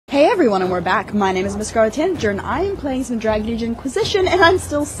Hey everyone, and we're back. My name is Miss Scarlet Tanager, and I am playing some Dragon Age Inquisition, and I'm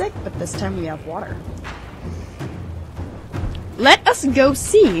still sick, but this time we have water. Let us go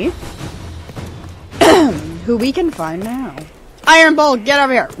see who we can find now. Iron Bull, get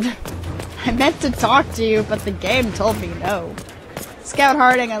over here! I meant to talk to you, but the game told me no. Scout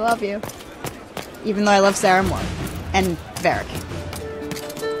Harding, I love you. Even though I love Sarah more. And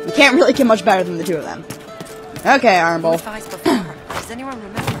VARRIC. You can't really get much better than the two of them. Okay, Iron Bull. Does anyone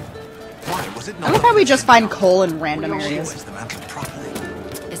remember? Why was it not? I love how we just find coal in random areas.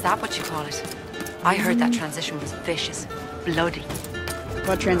 Is that what you call it? I heard that transition was vicious, bloody.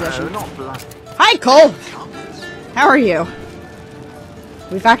 What transition? No, not bloody. Hi, Cole! How are you?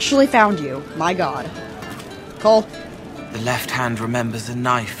 We've actually found you. My god. Cole? The left hand remembers a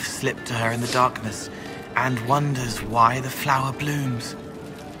knife slipped to her in the darkness and wonders why the flower blooms.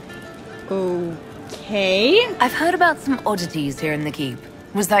 Okay. I've heard about some oddities here in the keep.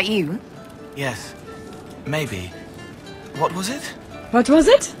 Was that you? Yes. Maybe. What was it? What was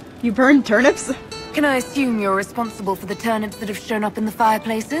it? You burned turnips? Can I assume you're responsible for the turnips that have shown up in the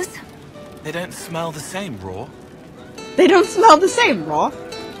fireplaces? They don't smell the same raw. They don't smell the same, raw.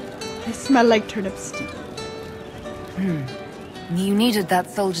 They smell like turnip stew. You needed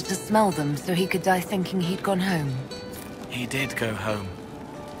that soldier to smell them so he could die thinking he'd gone home. He did go home.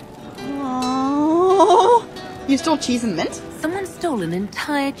 Oh, you stole cheese and mint? Someone stole an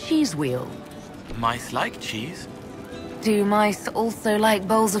entire cheese wheel. Mice like cheese. Do mice also like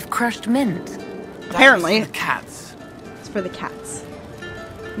bowls of crushed mint? Apparently. That was for the cats. It's for the cats.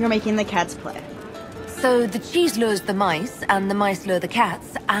 You're making the cats play. So the cheese lures the mice, and the mice lure the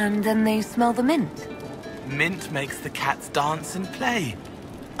cats, and then they smell the mint. Mint makes the cats dance and play.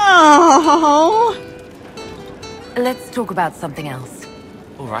 Oh. Let's talk about something else.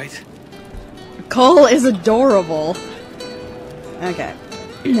 All right. Cole is adorable. Okay.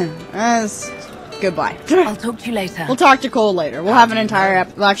 Goodbye. I'll talk to you later. We'll talk to Cole later. We'll have an entire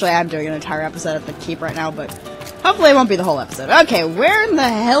well, actually, I'm doing an entire episode at the keep right now, but hopefully it won't be the whole episode. Okay, where in the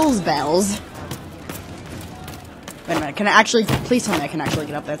hell's bells? Wait a minute, can I actually, please tell me I can actually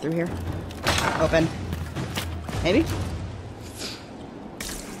get up there through here. Open. Maybe? Is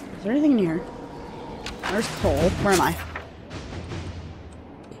there anything in here? Where's Cole? Where am I?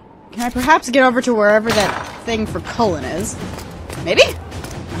 Can I perhaps get over to wherever that thing for Cullen is? Maybe?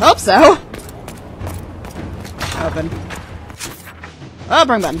 I hope so. Open. Oh,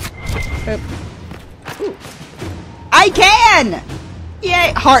 wrong button. Oop. Ooh. I can!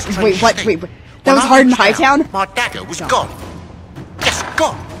 Yay! Hard. Wait, what? Wait. That was hard in Hightown? My dagger was gone. Just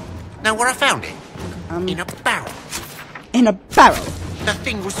gone. Know where I found it? In a barrel. In a barrel? The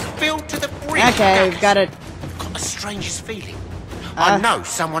thing was filled to the brim. Okay, we've got it. I've got the strangest feeling. I know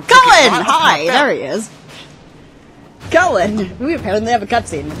someone took Cullen! it right off my Hi, belt. there he is. Cullen! We apparently have a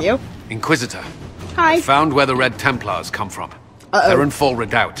cutscene with you. Inquisitor. Hi. Found where the Red Templars come from. Uh-oh. They're in full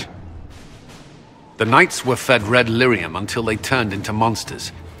redoubt. The knights were fed red lyrium until they turned into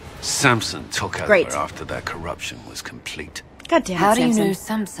monsters. Samson took over after their corruption was complete. God damn it, How do you Samson. know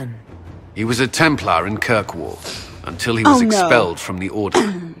Samson? He was a Templar in Kirkwall until he was expelled from the Order.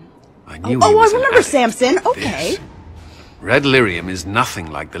 I knew he was I remember an addict. Samson. Okay. This. Red lyrium is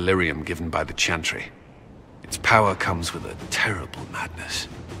nothing like the lyrium given by the Chantry. Its power comes with a terrible madness.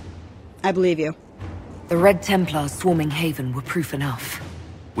 I believe you. The Red Templars swarming Haven were proof enough.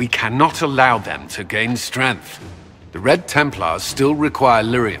 We cannot allow them to gain strength. The Red Templars still require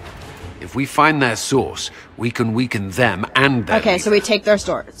lyrium. If we find their source, we can weaken them and their Okay, leader. so we take their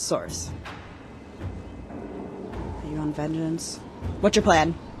source. Are you on vengeance? What's your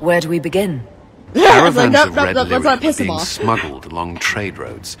plan? Where do we begin? Caravans Nope, of nope, red nope, let's not lyrium piss are him being off. smuggled along trade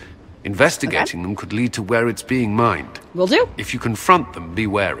roads. Investigating them could lead to where it's being mined. Will do. If you confront them, be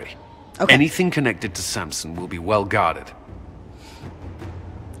wary. Okay. Anything connected to Samson will be well guarded.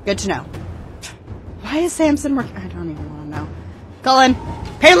 Good to know. Why is Samson working? I don't even want to know. Cullen!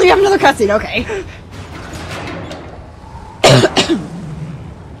 Apparently you have another cutscene, okay.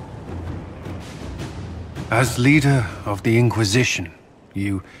 As leader of the Inquisition,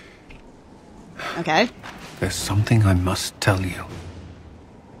 you... Okay. There's something I must tell you.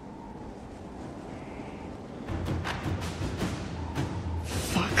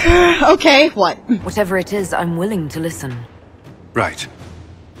 Fuck. Okay, what? Whatever it is, I'm willing to listen. Right.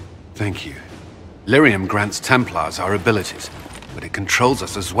 Thank you. Lyrium grants Templars our abilities, but it controls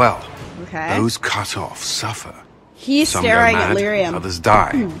us as well. Okay. Those cut off suffer. He's Some staring go at mad, Lyrium. others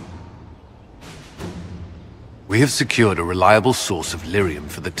die. We have secured a reliable source of lyrium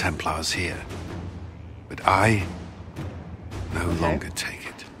for the Templars here. But I no longer take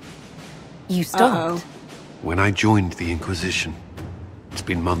it. You stopped? When I joined the Inquisition, It's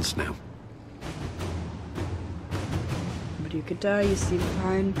been months now. But you could die, you seem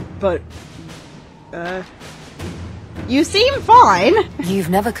fine. But, you seem fine! You've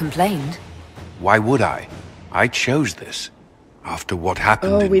never complained. Why would I? I chose this. After what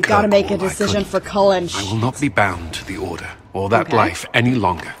happened Oh, in we've got to make a Kirkwall, I decision couldn't. for Cullen. I will not be bound to the Order, or that Okay. life any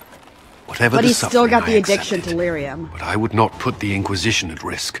longer. Whatever But the he's still suffering, got I the accept addiction it. to lyrium. But I would not put the Inquisition at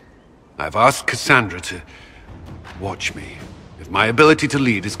risk. I've asked Cassandra to watch me. If my ability to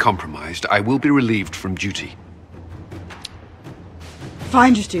lead is compromised, I will be relieved from duty.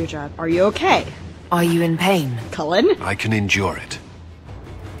 Fine, just do your job. Are you okay, Are you in pain? Cullen? I can endure it.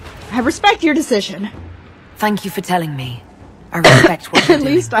 I respect your decision. Thank you for telling me. I respect what you're At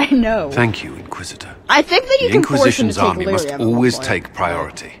doing. least I know. Thank you, Inquisitor. I think that you The can force him to Inquisition's take army must lyrium at one always point. take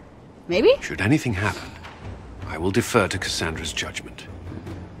priority. Maybe? Should anything happen, I will defer to Cassandra's judgment.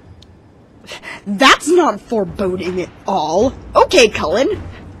 That's not foreboding at all. Okay, Cullen.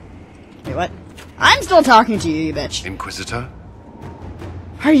 Wait, what? I'm still talking to you, you bitch. Inquisitor?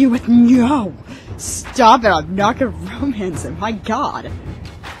 Are you with me? No. Stop it. I'm not gonna romance him. My god.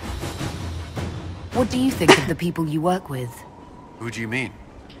 What do you think of the people you work with? Who do you mean?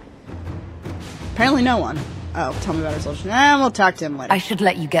 Apparently no one. Oh, tell me about our solution. We'll talk to him later. I should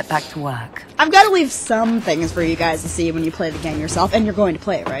let you get back to work. I've got to leave some things for you guys to see when you play the game yourself, and you're going to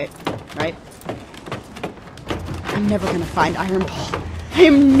play it, right? Right? I'm never gonna find Iron Bull. I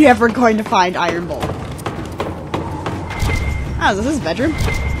am never going to find Iron Bull. Oh, is this his bedroom?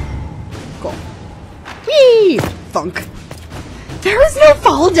 Cool. Whee! Funk. There is no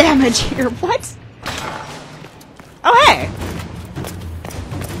fall damage here. What? Oh, hey!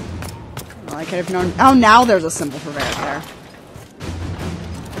 Well, I could have known. Oh, now there's a symbol for VARRIC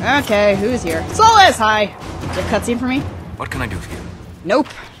there. Okay, who's here? Solus, hi! Do you have a cutscene for me? What can I do for you? Nope.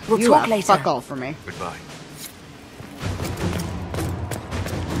 We'll You talk have later. fuck all for me. Goodbye.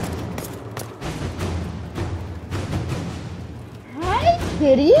 Hi,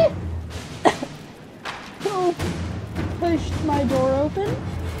 kitty! Oh, pushed my door open.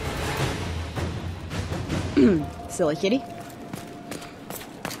 Silly kitty.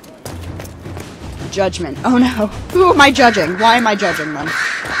 Judgment. Oh no. Who am I judging? Why am I judging them?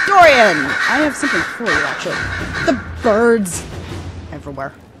 Dorian! I have something for you, actually. The birds!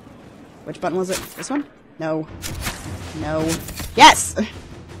 Everywhere. Which button was it? This one? No. No. Yes!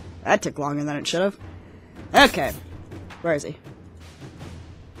 That took longer than it should have. Okay. Where is he?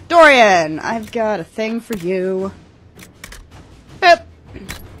 Dorian! I've got a thing for you. Boop!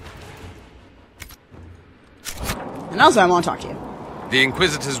 And also, I want to talk to you. The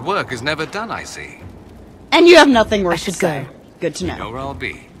Inquisitor's work is never done, I see. And you have nothing worse to should say. go. Good to You know. know where I'll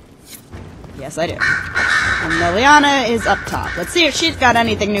be. Yes, I do. And Liliana is up top. Let's see if she's got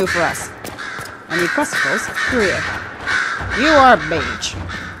anything new for us. Any questicles? Who are you? You are mage.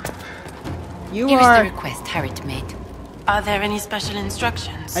 You Here is the are request Harriet made. Are there any special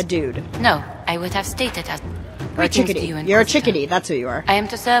instructions? a dude. No, I would have stated as... Or a Greetings to chickadee. you, You're a Inquisitor. chickadee, that's who you are. I am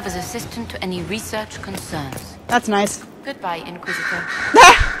to serve as assistant to any research concerns. That's nice. Goodbye, Inquisitor.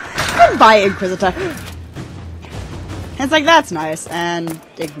 Goodbye, Inquisitor. It's like, that's nice, and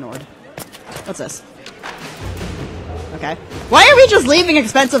ignored. What's this? Okay. Why are we just leaving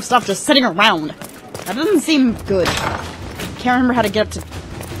expensive stuff just sitting around? That doesn't seem good. Can't remember how to get up to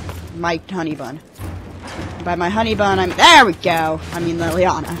my honey bun. By my honey bun, I mean... There we go! I mean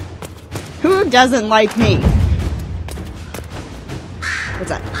Liliana. Who doesn't like me? What's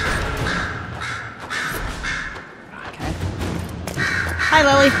that? Okay. Hi,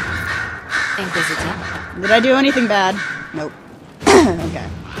 Lily. Inquisitor, Did I do anything bad? Nope. Okay.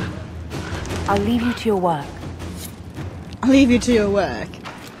 I'll leave you to your work. I'll leave you to your work.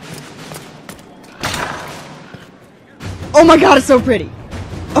 Oh my god, it's so pretty!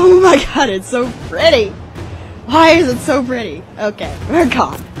 Oh my god, it's so pretty! Why is it so pretty? Okay, we're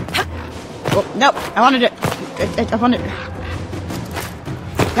gone. Oh, no, I wanted to... I wanted...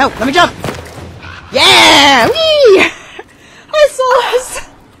 No, let me jump! Yeah! Whee! I saw this!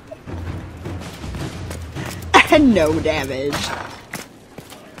 And no damage.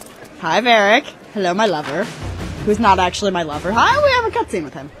 Hi, VARRIC. Hello, my lover. Who's not actually my lover. Hi, we have a cutscene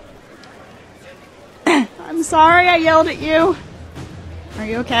with him. I'm sorry I yelled at you. Are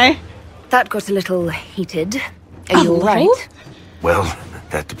you okay? That got a little heated. Are you Oh, alright? Well,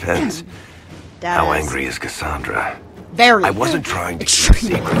 that depends. Dad How is angry is Cassandra? Very. I wasn't trying to keep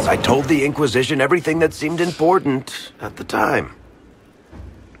secrets. I told the Inquisition everything that seemed important at the time.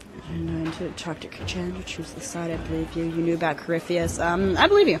 I'm going to talk to Cassandra, choose the side. I believe you. You knew about Corypheus. I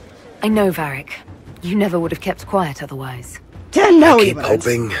believe you. I know, VARRIC. You never would have kept quiet otherwise. No, you Keep wouldn't.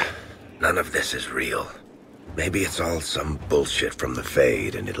 hoping none of this is real. Maybe it's all some bullshit from the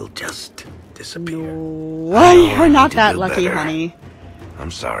Fade and it'll just disappear. Why you're not that lucky, better. honey.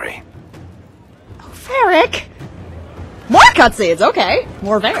 I'm sorry. Oh, VARRIC! More cutscenes, okay.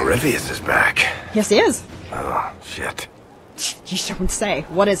 More VARRIC. Corypheus is back. Yes, he is. Oh, shit. You don't say.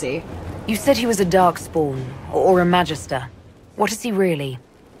 What is he? You said he was a darkspawn, or a magister. What is he really?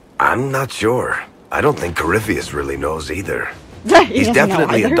 I'm not sure. I don't think Corypheus really knows either. He He's doesn't know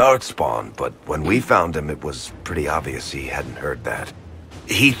definitely a either. darkspawn, but when we found him, it was pretty obvious he hadn't heard that.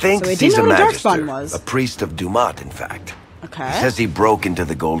 He thinks So he he's didn't a know what a magister, darkspawn was. a priest of Dumat, in fact. Okay. He says he broke into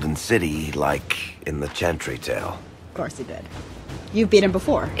the Golden City, like in the Chantry tale. Of course he did. You've beat him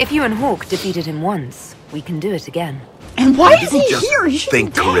before. If you and Hawk defeated him once, we can do it again. And why is Didn't he just here? He should think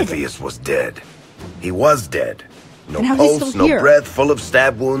be dead. Corypheus was dead. He was dead. No And how is he pulse, still no here? breath, full of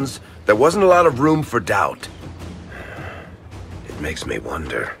stab wounds. There wasn't a lot of room for doubt. It makes me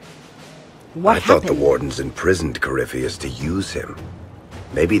wonder. What I thought the happened? wardens imprisoned Corypheus to use him.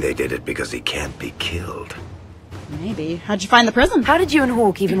 Maybe they did it because he can't be killed. Maybe. How'd you find the prison? How did you and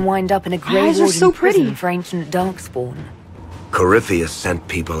Hawk even wind up in a Grey eyes are Warden so pretty. prison for ancient darkspawn? Corypheus sent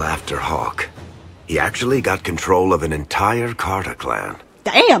people after Hawk. He actually got control of an entire Carter clan.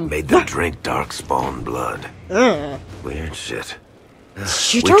 Damn! Made them drink darkspawn blood. Ugh. Weird shit. You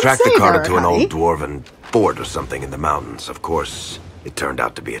We don't tracked the say Carter there, to an honey. old dwarven fort or something in the mountains. Of course, it turned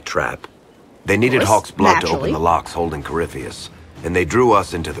out to be a trap. They needed course, Hawk's blood to naturally. open the locks holding Corypheus, and they drew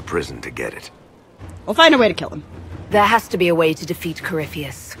us into the prison to get it. We'll find a way to kill him. There has to be a way to defeat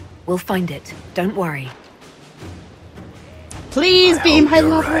Corypheus. We'll find it. Don't worry. Please I be hope my you're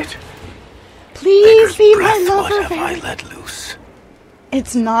lover. right. Please Beggar's be my breath, lover, what have I VARRIC. let loose?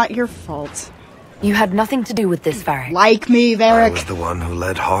 It's not your fault. You had nothing to do with this, VARRIC. Like me, I VARRIC. was the one who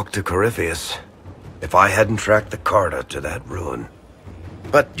led Hawk to Corypheus. If I hadn't tracked the Carter to that ruin.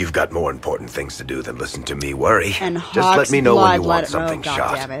 But you've got more important things to do than listen to me worry. And Just Hawk's let me know when you blood want let- something oh, God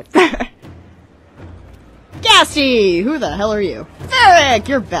shot. damn it. Gassy! Who the hell are you? VARRIC,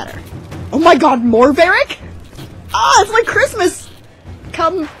 you're better. Oh my god, more VARRIC? Ah, it's like Christmas!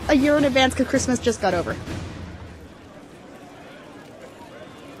 Come a year in advance because Christmas just got over.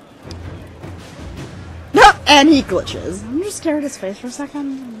 No, and he glitches. I'm just stare at his face for a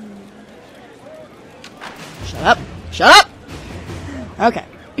second. Shut up. Shut up! Okay.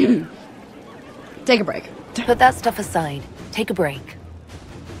 Take a break. Put that stuff aside. Take a break.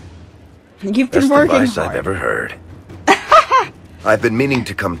 You've been Best working advice hard. I've ever heard. I've been meaning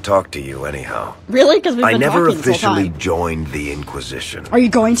to come talk to you anyhow. Really? Because we've I been never talking this whole officially time. joined the Inquisition. Are you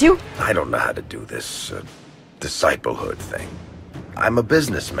going to? I don't know how to do this disciplehood thing. I'm a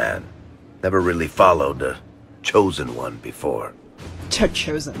businessman. Never really followed a chosen one before.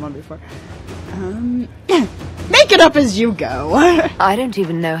 Chosen one before. Make it up as you go. I don't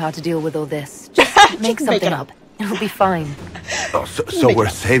even know how to deal with all this. Just make Make something it up. up. It'll be fine. Oh, so we're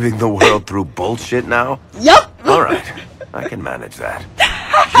saving the world through bullshit now? Yup. All right, I can manage that.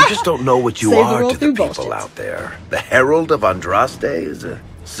 You just don't know what you Save the are world to the through people bullshit. out there. The Herald of Andraste is a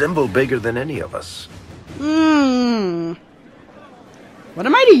symbol bigger than any of us. What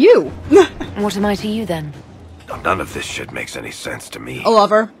am I to you? What am I to you then? None of this shit makes any sense to me. A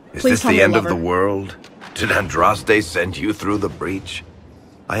lover. Is Please this tell me the a end of lover. the world? Did Andraste send you through the breach?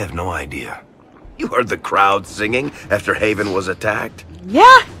 I have no idea. You heard the crowd singing after Haven was attacked?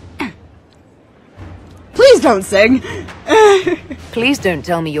 Yeah. Please don't sing. Please don't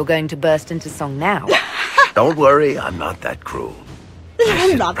tell me you're going to burst into song now. Don't worry, I'm not that cruel.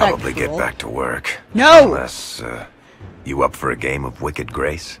 I'm not that Probably get cruel. back to work. No. Unless, you up for a game of Wicked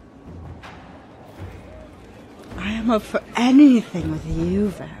Grace? I am up for anything with you,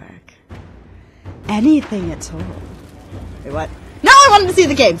 VARRIC. Anything at all. Wait, what? No, I wanted to see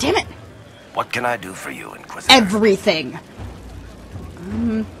the game. Damn it. What can I do for you, Inquisitor? Everything.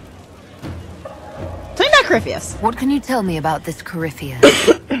 Tell me about Corypheus. What can you tell me about this Corypheus?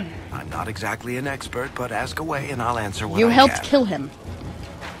 I'm not exactly an expert, but ask away and I'll answer what You I helped can. kill him.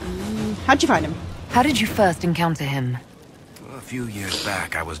 How'd you find him? How did you first encounter him? A few years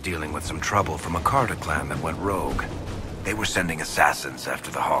back, I was dealing with some trouble from a Carter clan that went rogue. They were sending assassins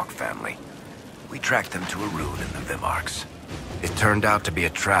after the Hawk family. We tracked them to a ruin in the Vimarks. It turned out to be a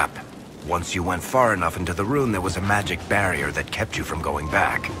trap. Once you went far enough into the ruin, there was a magic barrier that kept you from going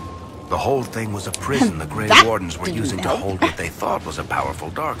back. The whole thing was a prison the Grey That Wardens were didn't using to help. hold what they thought was a powerful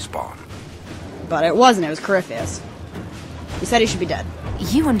darkspawn. But it wasn't. It was Corypheus. You said he should be dead.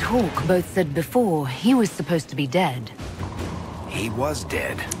 You and Hawk both said before he was supposed to be dead. He was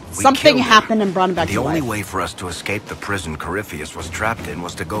dead. We Something killed him. happened and brought him back The to only life. way for us to escape the prison Corypheus was trapped in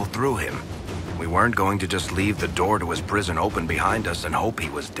was to go through him. We weren't going to just leave the door to his prison open behind us and hope he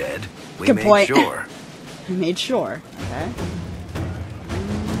was dead. We Good made point. sure. I made sure. Okay.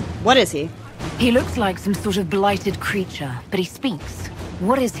 What is he? He looks like some sort of blighted creature, but he speaks.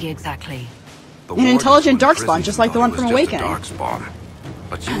 What is he exactly? An intelligent darkspawn, just like the one from Awakening. Darkspawn.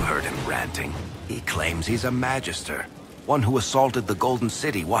 But you heard him ranting. He claims he's a magister. One who assaulted the Golden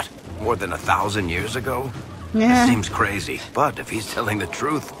City, what, more than 1,000 years ago? Yeah. It seems crazy, but if he's telling the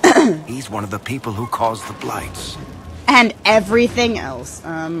truth, he's one of the people who caused the blights. And everything else.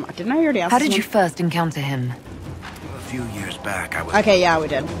 Didn't I already ask How did this you first encounter him? A few years back, I was... Okay, yeah, we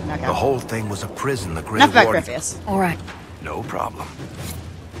did. Okay. The whole thing was a prison the Grey Enough about Warden... Griffius. Alright. No problem.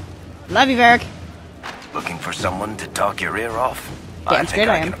 Love you, Varric. Looking for someone to talk your ear off? Damn straight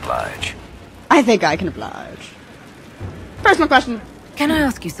I am. can oblige. I think I can oblige. Personal question. Can I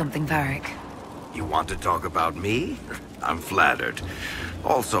ask you something, Varric? You want to talk about me? I'm flattered.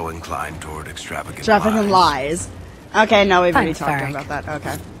 Also inclined toward extravagant lies. Okay, no, we've already Thanks, talked Varric. about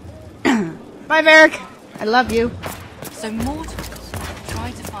that. Okay. Bye, Varric. I love you. So mortals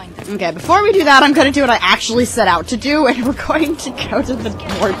try to find the... Okay, before we do that, I'm gonna do what I actually set out to do, and we're going to go to the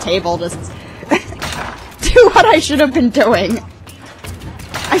board table to do what I should have been doing.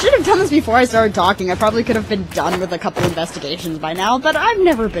 I should have done this before I started talking. I probably could have been done with a couple investigations by now, but I've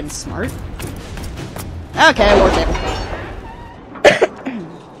never been smart. Okay, war table.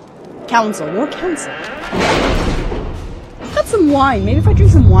 Council, war council. Got some wine. Maybe if I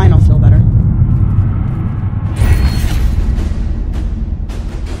drink some wine, I'll feel better.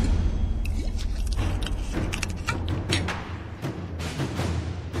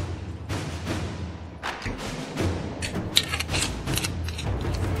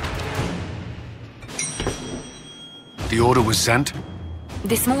 The order was sent?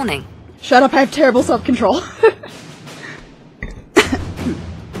 This morning. Shut up, I have terrible self-control.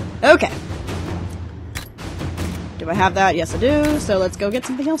 Okay. Do I have that? Yes, I do. So let's go get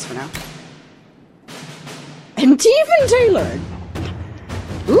something else for now. And even tailored.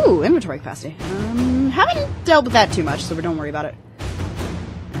 Ooh, inventory capacity. Haven't dealt with that too much, so we don't worry about it.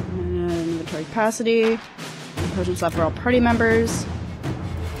 Inventory capacity. Potion stuff for all party members.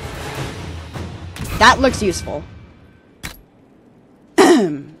 That looks useful.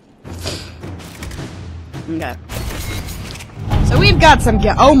 Okay. So we've got some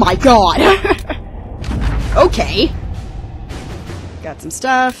oh my god! Okay. Got some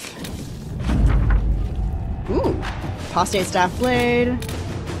stuff. Ooh. Apostate staff blade.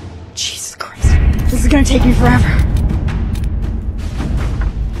 Jesus Christ. This is gonna take me forever.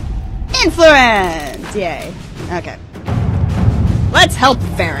 Influence! Yay. Okay. Let's help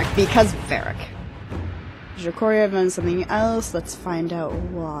Varric, because Varric. Jacoria has something else. Let's find out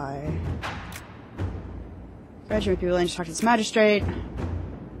why. Graduate people willing to talk to this magistrate.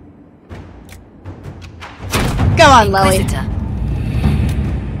 Go on, Lily. Inquisitor.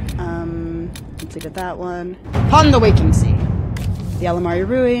 Completed that one. Upon the Waking Sea. The Alamari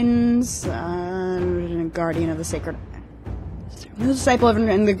Ruins. Guardian of the Sacred... Disciple of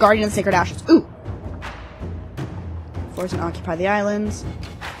and the Guardian of the Sacred Ashes. Ooh! Force and occupy the islands.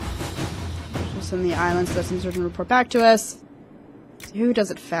 Just in the islands, so that some certain report back to us. Who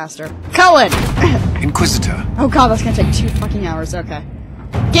does it faster? Cullen! Inquisitor. Oh god, that's gonna take 2 fucking hours. Okay.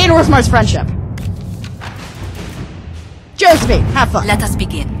 Gain Orthmar's friendship. Josephine, have fun. Let us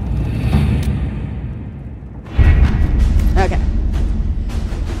begin. Okay.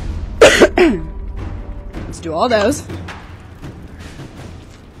 Let's do all those.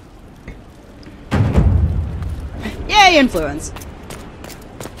 Yay, influence.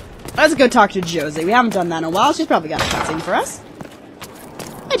 Let's go talk to Josie. We haven't done that in a while. She's probably got a cutscene for us.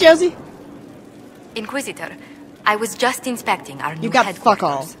 Hi, Josie. Inquisitor, I was just inspecting our new You got fuck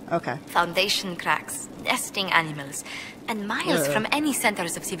all. headquarters. Okay. Foundation cracks, nesting animals, and miles from any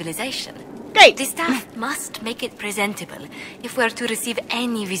centers of civilization. Great! The staff must make it presentable if we're to receive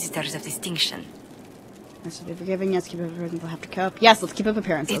any visitors of distinction. Yes, to be forgiving. Yes, keep up appearances. We'll have to cope. Yes, let's keep up It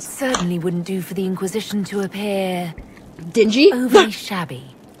appearances. certainly wouldn't do for the Inquisition to appear Dingy? overly shabby.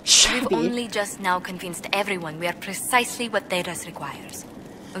 We've Shabby. only just now convinced everyone we are precisely what Thedas requires.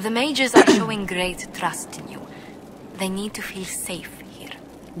 The mages are showing great trust in you. They need to feel safe here.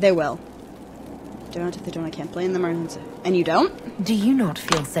 They will. Don't if they don't, I can't blame them. And you don't? Do you not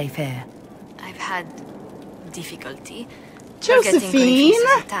feel safe here? I've had difficulty Josephine? forgetting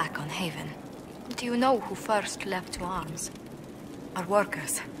Griffius' attack on Haven. Do you know who first leapt to arms? Our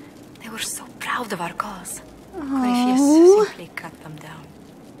workers. They were so proud of our cause. Griffius simply cut them down.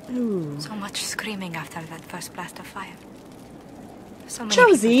 Ooh. So much screaming after that first blast of fire. So many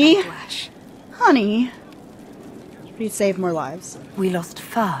Josie? people turned to ash. Honey. We'd save more lives. We lost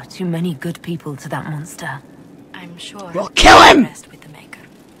far too many good people to that monster. I'm sure We'll kill him! rest with the Maker.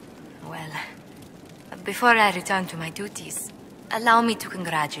 Well, before I return to my duties, allow me to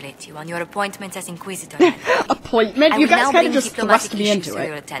congratulate you on your appointment as Inquisitor. Appointment? You guys kind of just thrust me into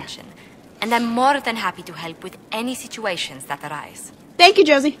your it. attention, and I'm more than happy to help with any situations that arise. Thank you,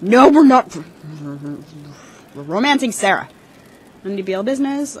 Josie. No, we're not. We're romancing Sarah. Any BL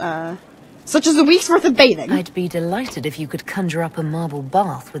business? Such as a week's worth of bathing. I'd be delighted if you could conjure up a marble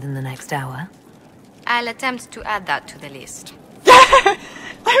bath within the next hour. I'll attempt to add that to the list. I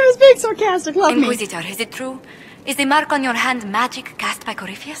was being sarcastic, love Inquisitor, is it true? Is the mark on your hand magic cast by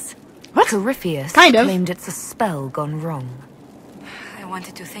Corypheus? What? Corypheus kind of claimed it's a spell gone wrong. I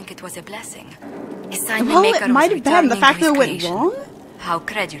wanted to think it was a blessing. A sign Well, the maker it might was have been. The returning fact to that his it went creation. wrong? How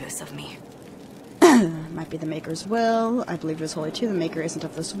credulous of me. Might be the Maker's will. I believe it was holy too. The Maker isn't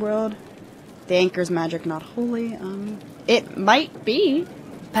of this world. The Anchor's magic not holy. It might be.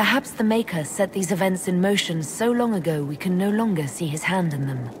 Perhaps the Maker set these events in motion so long ago we can no longer see his hand in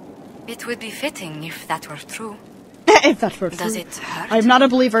them. It would be fitting if that were true. If that were true. Does it hurt? I'm not a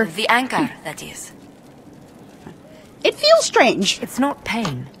believer. The anchor, that is. It feels strange. It's not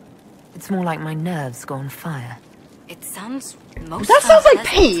pain. It's more like my nerves go on fire. It sounds most That sounds like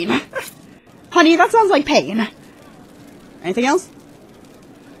unpleasant. pain. Honey, that sounds like pain. Anything else?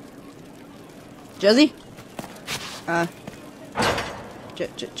 Josie?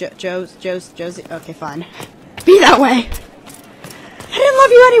 Josie. Okay, fine. Be that way. I didn't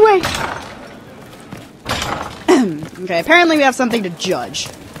love you anyway. Okay, apparently we have something to judge.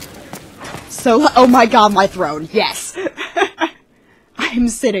 So, oh my god, my throne. Yes. I'm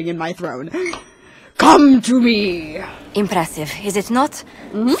sitting in my throne. Come to me. Impressive, is it not?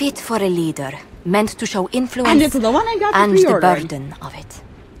 Fit for a leader, meant to show influence And it's the one I got and for the pre-ordering. burden of it.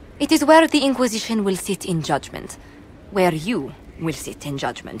 It is where the Inquisition will sit in judgment, where you will sit in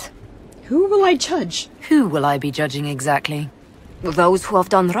judgment. Who will I judge? Who will I be judging exactly? Those who have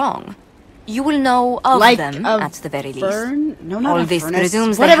done wrong. You will know of Like them, of at the very least. Fern? No, not All of this Furnace.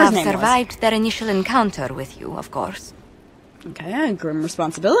 presumes they Whatever his have name was. survived their initial encounter with you, of course. Okay, grim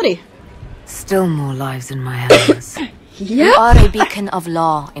responsibility. Still more lives in my hands. You are a beacon of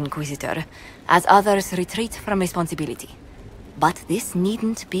law, Inquisitor, as others retreat from responsibility. But this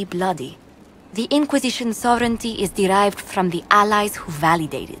needn't be bloody. The Inquisition's sovereignty is derived from the allies who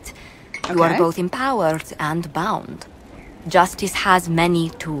validate it. You are Okay. both empowered and bound. Justice has many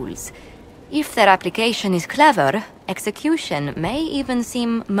tools. If their application is clever, execution may even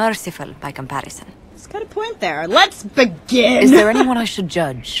seem merciful by comparison. It's got a point there. Let's begin. Is there anyone I should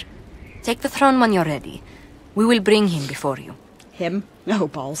judge? Take the throne when you're ready. We will bring him before you. Him? No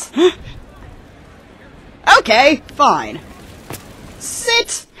balls. Okay, fine.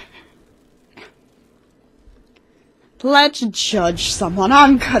 Sit. Let's judge someone.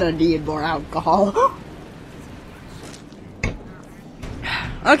 I'm gonna need more alcohol.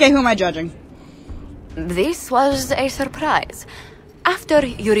 Okay, who am I judging? This was a surprise. After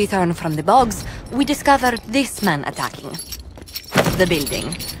you return from the bogs, we discovered this man attacking the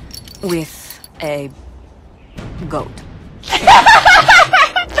building with a goat.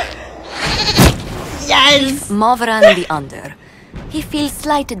 Yes! Movran the Under. He feels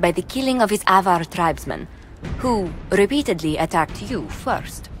slighted by the killing of his Avar tribesmen, who repeatedly attacked you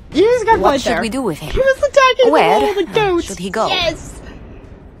first. You just got What right should there. we do with him? He was attacking Where all the goats. should he go? Yes!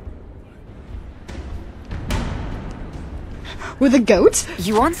 With a goat?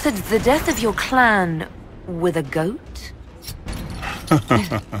 You answered the death of your clan with a goat?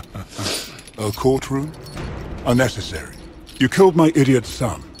 A courtroom? Unnecessary. You killed my idiot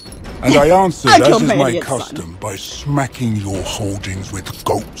son. And I answered, I as killed is my my idiot son. custom, by smacking your holdings with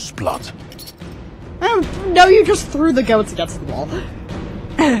goat's blood. Oh, no, you just threw the goats against the wall.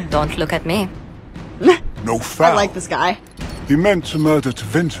 Don't look at me. No foul. I like this guy. He meant to murder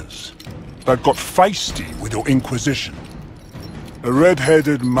Tevintus, but got feisty with your Inquisition. A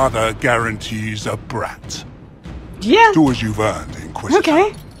red-headed mother guarantees a brat. Yeah. Do as you've earned, Inquisitor.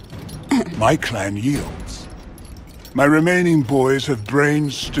 Okay. My clan yields. My remaining boys have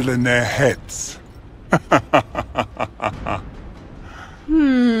brains still in their heads.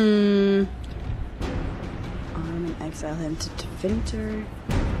 I'm gonna exile him to Tevinter.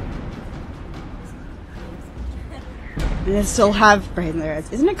 And I still have brain there.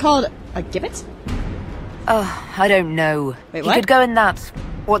 Isn't it called a gibbet? Oh, I don't know. Wait, He what? could go in that...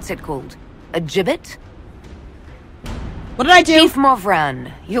 What's it called? A gibbet? What did I do? Chief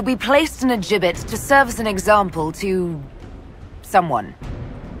Movran, you'll be placed in a gibbet to serve as an example to... someone.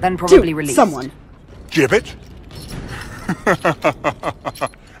 Then probably released. Someone. Gibbet?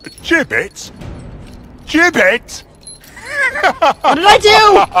 Gibbet? Gibbet? What did I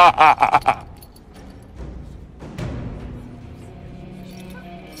do?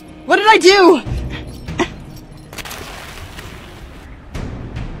 What did I do?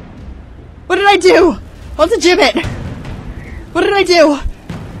 What did I do? What's a gibbet? What did I do?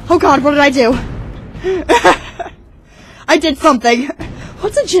 Oh god, what did I do? I did something.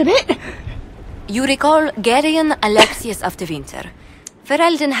 What's a gibbet? You recall Garion Alexius of the Winter.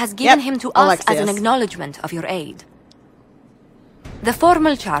 Ferelden has given him to us as an acknowledgement of your aid. The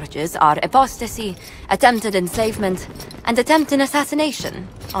formal charges are apostasy, attempted enslavement, and attempted assassination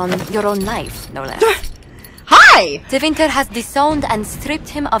on your own life, no less. Hi! De Winter has disowned and stripped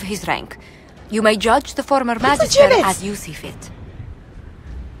him of his rank. You may judge the former magister as you see fit.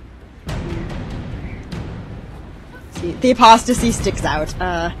 See, the apostasy sticks out.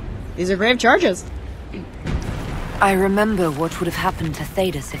 These are grave charges. I remember what would have happened to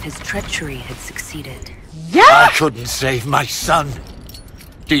Thedas if his treachery had succeeded. Yeah! I couldn't save my son.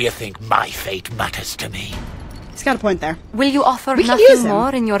 Do you think my fate matters to me? He's got a point there. Will you offer We can nothing use him.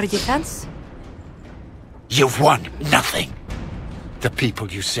 more in your defense? You've won nothing. The people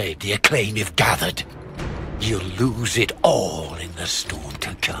you saved, the acclaim you've gathered. You'll lose it all in the storm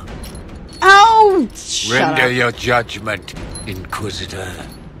to come. Oh, shut Render up. your judgment, Inquisitor.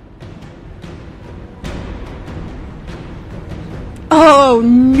 Oh,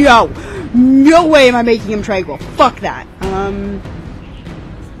 no. No way am I making him tranquil. Fuck that.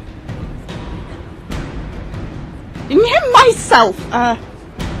 Myself.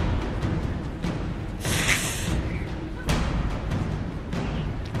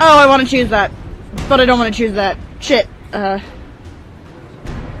 Oh, I want to choose that. But I don't want to choose that. Shit.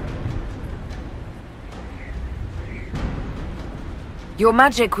 Your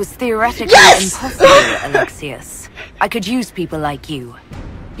magic was theoretically impossible, Alexius. I could use people like you.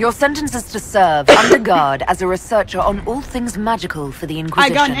 Your sentence is to serve under guard as a researcher on all things magical for the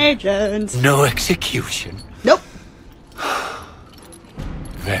Inquisition. I got an agent. No execution. Nope.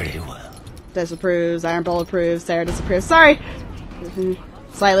 Very well. Disapproves. Iron Bowl approves. Sarah disapproves. Sorry.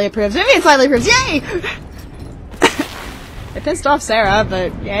 Slightly approves. Vivian slightly approves. Yay! I pissed off Sarah,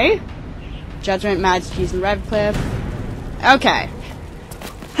 but yay. Judgment, Majesties, and Redcliffe. Okay.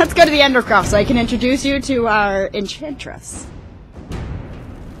 Let's go to the Endercroft so I can introduce you to our Enchantress.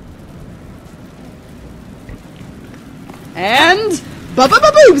 And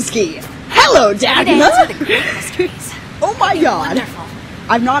Boobski. Hello, Dagna. Oh my god. Wonderful.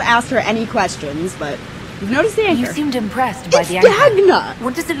 I've not asked her any questions, but you've noticed the anchor. You seemed impressed by It's the anchor. Dagna.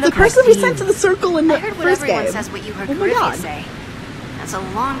 What does it The look person like we to sent you? to the circle in the I heard what first everyone game. says what you heard Oh my Griffey god. say. That's a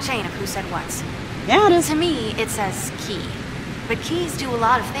long chain of who said what. Yeah, it is. To me, it says key. But keys do a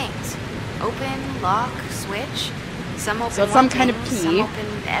lot of things. Open, lock, switch. Some open So it's some kind of things, key, some open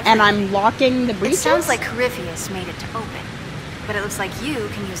everything. and I'm locking the It breaches? sounds like Corypheus made it to open. But it looks like you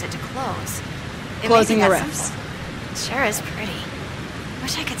can use it to close. It Closing may the be that rifts. simple. It sure is pretty.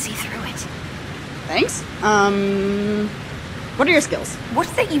 Wish I could see through it. Thanks. What are your skills?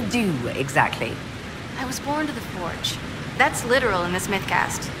 What's that you do, exactly? I was born to the forge. That's literal in this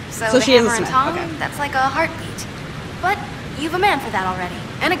mythcast. So the she is a hammer and smith, tongue, okay. that's like a heartbeat. But you've a man for that already,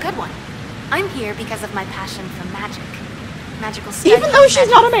 and a good one. I'm here because of my passion for magic. Magical study, Even though she's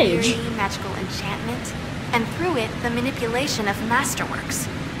not a magical mage. theory, magical enchantment, and through it, the manipulation of masterworks.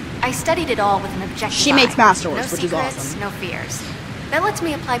 I studied it all with an objective She makes eye. masterworks, No which is secrets, awesome. no fears. That lets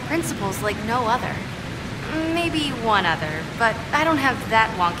me apply principles like no other. Maybe one other, but I don't have that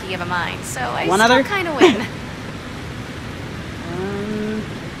wonky of a mind, so I One still other? kind of win.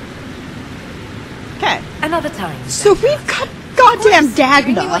 Okay. Another time. So we've got goddamn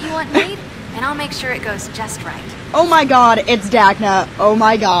Bring me what you Dagna. want made, and I'll make sure it goes just right. Oh my god, it's Dagna. Oh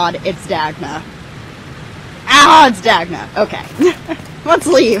my god, it's Dagna. Ah, it's Dagna. Okay. Let's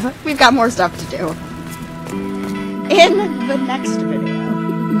leave. We've got more stuff to do. In the next video,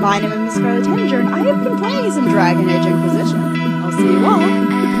 my name is Miss Scarlet Henninger, and I have been playing some Dragon Age Inquisition. I'll see you all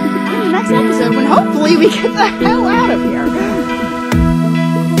in the next episode when hopefully we get the hell out of here.